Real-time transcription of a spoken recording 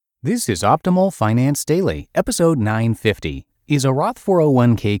This is Optimal Finance Daily, episode 950. Is a Roth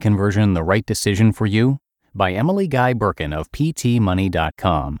 401k conversion the right decision for you? By Emily Guy Birken of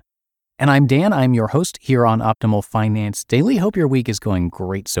ptmoney.com. And I'm Dan, I'm your host here on Optimal Finance Daily. Hope your week is going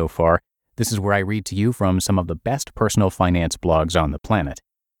great so far. This is where I read to you from some of the best personal finance blogs on the planet.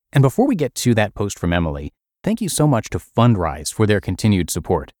 And before we get to that post from Emily, thank you so much to Fundrise for their continued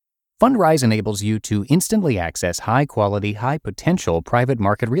support. Fundrise enables you to instantly access high-quality, high-potential private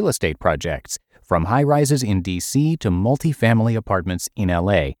market real estate projects, from high-rises in D.C. to multifamily apartments in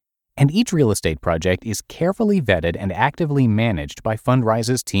L.A., and each real estate project is carefully vetted and actively managed by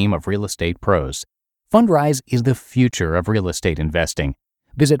Fundrise's team of real estate pros. Fundrise is the future of real estate investing.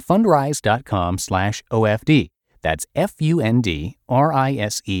 Visit fundrise.com/OFD. That's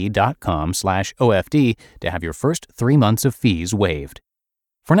fundrise.com/OFD to have your first 3 months of fees waived.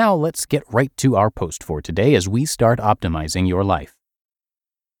 For now, let's get right to our post for today as we start optimizing your life.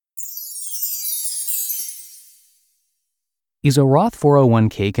 Is a Roth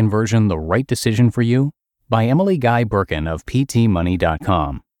 401k conversion the right decision for you? By Emily Guy Birken of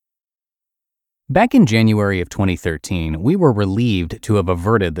ptmoney.com. Back in January of 2013, we were relieved to have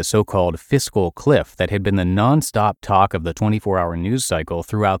averted the so-called fiscal cliff that had been the non-stop talk of the 24-hour news cycle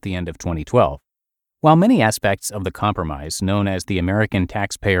throughout the end of 2012. While many aspects of the compromise, known as the American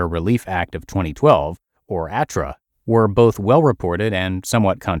Taxpayer Relief Act of 2012, or ATRA, were both well-reported and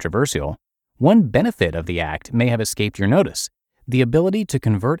somewhat controversial, one benefit of the act may have escaped your notice: the ability to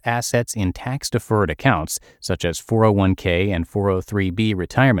convert assets in tax-deferred accounts, such as 401k and 403b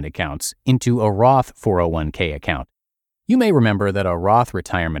retirement accounts, into a Roth 401k account. You may remember that a Roth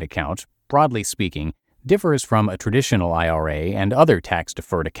retirement account, broadly speaking, differs from a traditional IRA and other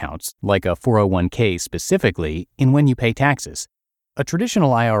tax-deferred accounts, like a 401k specifically, in when you pay taxes. A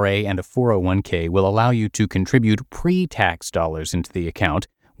traditional IRA and a 401k will allow you to contribute pre-tax dollars into the account,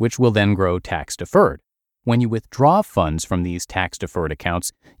 which will then grow tax-deferred. When you withdraw funds from these tax-deferred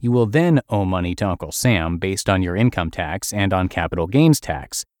accounts, you will then owe money to Uncle Sam based on your income tax and on capital gains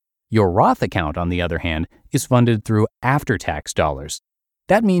tax. Your Roth account, on the other hand, is funded through after-tax dollars.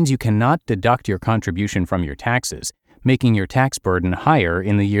 That means you cannot deduct your contribution from your taxes, making your tax burden higher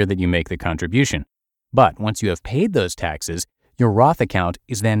in the year that you make the contribution. But once you have paid those taxes, your Roth account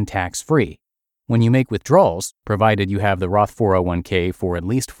is then tax-free. When you make withdrawals, provided you have the Roth 401k for at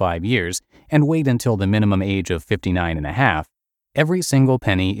least 5 years and wait until the minimum age of 59 and a half, every single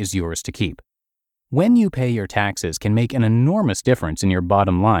penny is yours to keep. When you pay your taxes can make an enormous difference in your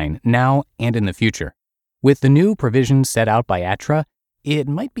bottom line now and in the future. With the new provisions set out by ATRA, it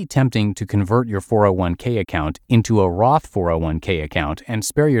might be tempting to convert your 401k account into a Roth 401k account and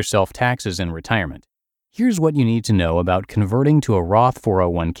spare yourself taxes in retirement. Here's what you need to know about converting to a Roth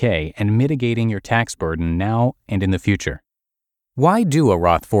 401k and mitigating your tax burden now and in the future. Why do a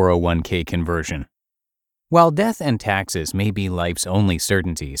Roth 401k conversion? While death and taxes may be life's only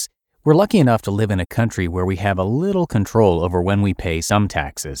certainties, we're lucky enough to live in a country where we have a little control over when we pay some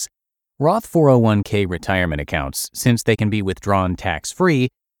taxes. Roth 401k retirement accounts, since they can be withdrawn tax-free,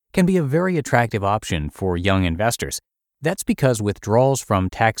 can be a very attractive option for young investors. That's because withdrawals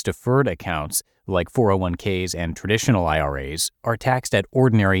from tax-deferred accounts, like 401ks and traditional IRAs, are taxed at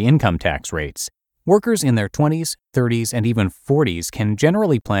ordinary income tax rates. Workers in their 20s, 30s, and even 40s can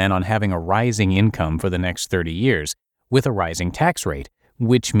generally plan on having a rising income for the next 30 years, with a rising tax rate,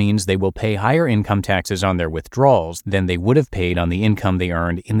 which means they will pay higher income taxes on their withdrawals than they would have paid on the income they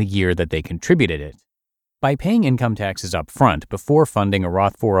earned in the year that they contributed it. By paying income taxes up front before funding a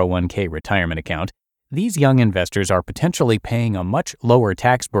Roth 401k retirement account, these young investors are potentially paying a much lower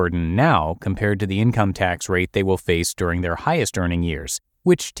tax burden now compared to the income tax rate they will face during their highest earning years,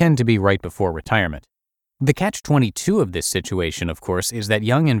 which tend to be right before retirement. The catch-22 of this situation, of course, is that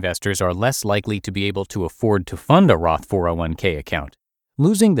young investors are less likely to be able to afford to fund a Roth 401k account.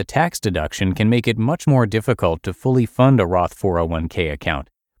 Losing the tax deduction can make it much more difficult to fully fund a Roth 401k account,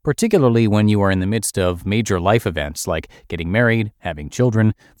 particularly when you are in the midst of major life events like getting married, having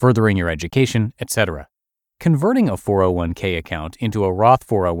children, furthering your education, etc. Converting a 401k account into a Roth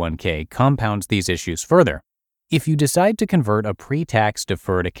 401k compounds these issues further. If you decide to convert a pre-tax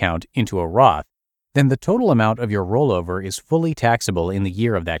deferred account into a Roth, then the total amount of your rollover is fully taxable in the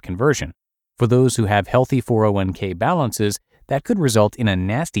year of that conversion. For those who have healthy 401k balances, that could result in a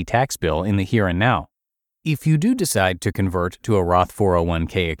nasty tax bill in the here and now. If you do decide to convert to a Roth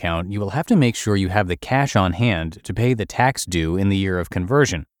 401k account, you will have to make sure you have the cash on hand to pay the tax due in the year of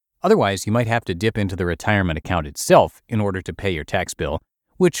conversion. Otherwise, you might have to dip into the retirement account itself in order to pay your tax bill,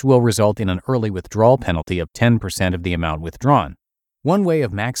 which will result in an early withdrawal penalty of 10% of the amount withdrawn. One way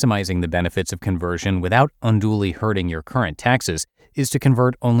of maximizing the benefits of conversion without unduly hurting your current taxes is to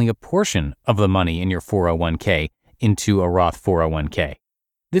convert only a portion of the money in your 401k into a Roth 401k.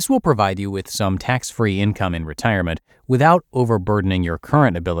 This will provide you with some tax-free income in retirement without overburdening your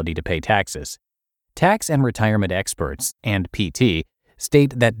current ability to pay taxes. Tax and retirement experts, and PT,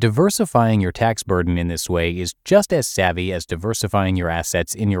 state that diversifying your tax burden in this way is just as savvy as diversifying your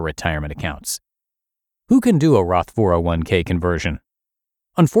assets in your retirement accounts. Who can do a Roth 401k conversion?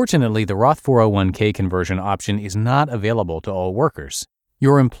 Unfortunately, the Roth 401k conversion option is not available to all workers.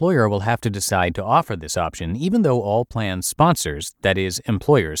 Your employer will have to decide to offer this option even though all plan sponsors, that is,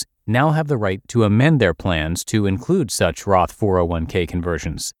 employers, now have the right to amend their plans to include such Roth 401k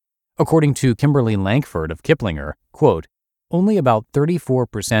conversions. According to Kimberly Langford of Kiplinger, quote, only about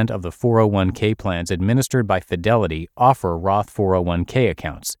 34% of the 401k plans administered by Fidelity offer Roth 401k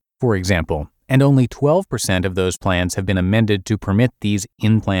accounts, for example, and only 12% of those plans have been amended to permit these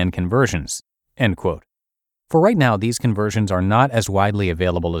in-plan conversions, end quote. For right now, these conversions are not as widely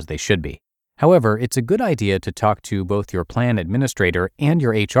available as they should be. However, it's a good idea to talk to both your plan administrator and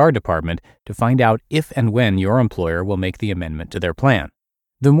your HR department to find out if and when your employer will make the amendment to their plan.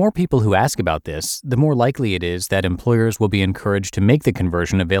 The more people who ask about this, the more likely it is that employers will be encouraged to make the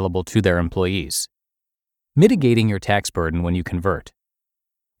conversion available to their employees. Mitigating your tax burden when you convert.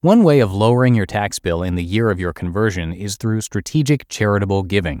 One way of lowering your tax bill in the year of your conversion is through strategic charitable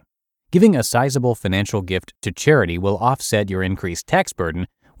giving. Giving a sizable financial gift to charity will offset your increased tax burden,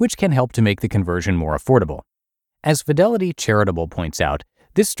 which can help to make the conversion more affordable. As Fidelity Charitable points out,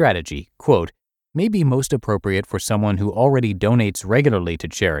 this strategy, quote, may be most appropriate for someone who already donates regularly to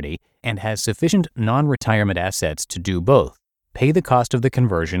charity and has sufficient non-retirement assets to do both, pay the cost of the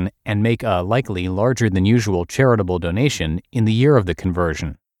conversion, and make a likely larger than usual charitable donation in the year of the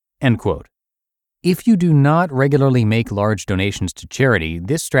conversion, end quote. If you do not regularly make large donations to charity,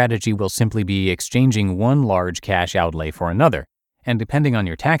 this strategy will simply be exchanging one large cash outlay for another, and depending on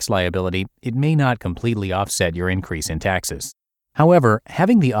your tax liability, it may not completely offset your increase in taxes. However,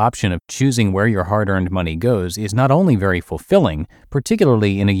 having the option of choosing where your hard-earned money goes is not only very fulfilling,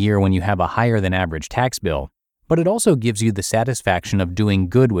 particularly in a year when you have a higher than average tax bill, but it also gives you the satisfaction of doing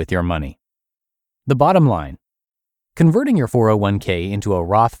good with your money. The bottom line: converting your 401k into a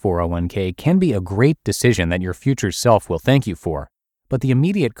Roth 401k can be a great decision that your future self will thank you for, but the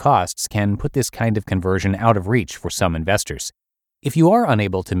immediate costs can put this kind of conversion out of reach for some investors. If you are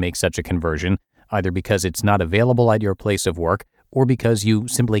unable to make such a conversion, either because it's not available at your place of work or because you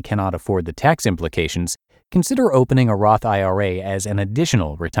simply cannot afford the tax implications, consider opening a Roth IRA as an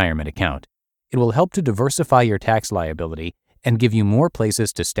additional retirement account. It will help to diversify your tax liability and give you more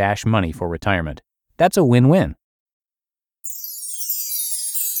places to stash money for retirement. That's a win-win.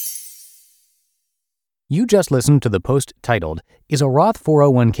 You just listened to the post titled, "Is a Roth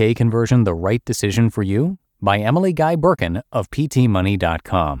 401k conversion the right decision for you?" by Emily Guy Birken of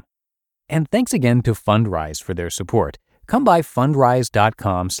PTMoney.com. And thanks again to Fundrise for their support. Come by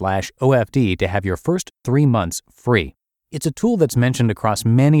fundrise.com/OFD to have your first 3 months free. It's a tool that's mentioned across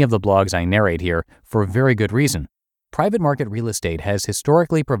many of the blogs I narrate here for a very good reason. Private market real estate has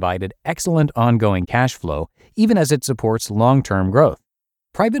historically provided excellent ongoing cash flow, even as it supports long-term growth.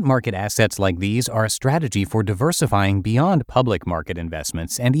 Private market assets like these are a strategy for diversifying beyond public market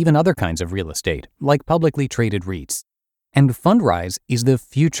investments and even other kinds of real estate, like publicly traded REITs. And Fundrise is the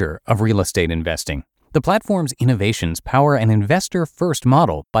future of real estate investing. The platform's innovations power an investor-first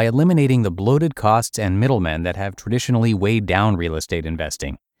model by eliminating the bloated costs and middlemen that have traditionally weighed down real estate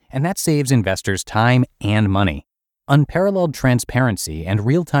investing, and that saves investors time and money. Unparalleled transparency and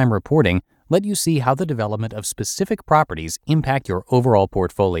real-time reporting let you see how the development of specific properties impact your overall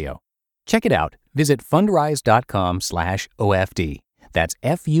portfolio. Check it out. Visit fundrise.com/OFD. That's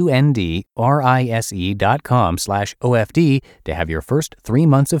fundrise.com/OFD to have your first 3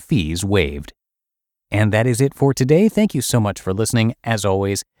 months of fees waived. And that is it for today. Thank you so much for listening. As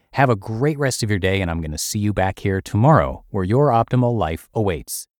always, have a great rest of your day, and I'm going to see you back here tomorrow where your optimal life awaits.